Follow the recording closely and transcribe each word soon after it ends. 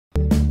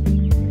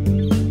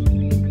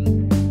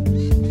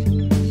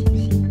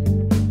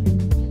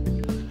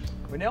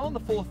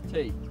fourth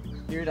tee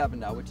here at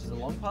Avondale, which is a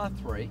long par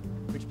 3,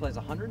 which plays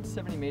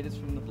 170 metres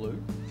from the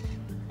blue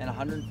and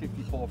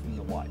 154 from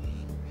the white.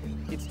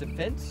 Its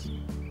defence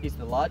is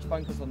the large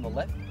bunkers on the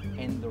left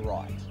and the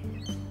right,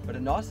 but a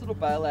nice little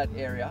bailout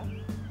area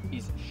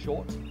is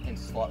short and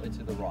slightly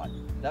to the right.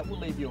 That will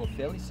leave you a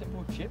fairly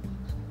simple chip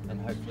and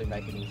hopefully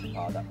make an easy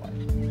par that way.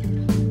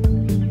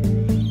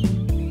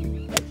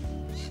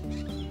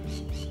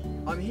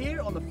 I'm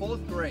here on the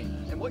fourth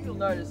green, and what you'll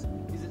notice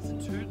is it's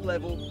a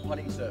 2-level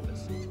putting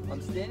surface.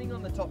 I'm standing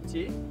on the top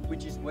tier,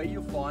 which is where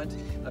you'll find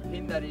a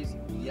pin that is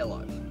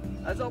yellow.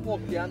 As I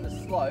walk down the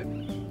slope,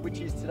 which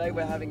is today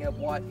we're having a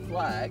white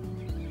flag,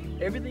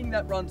 everything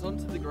that runs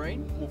onto the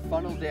green will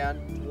funnel down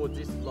towards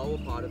this lower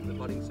part of the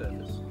putting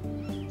surface.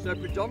 So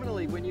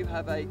predominantly when you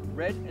have a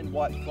red and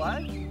white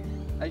flag,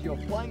 as you're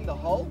playing the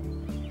hole,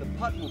 the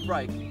putt will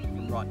break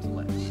from right to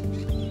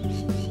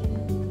left.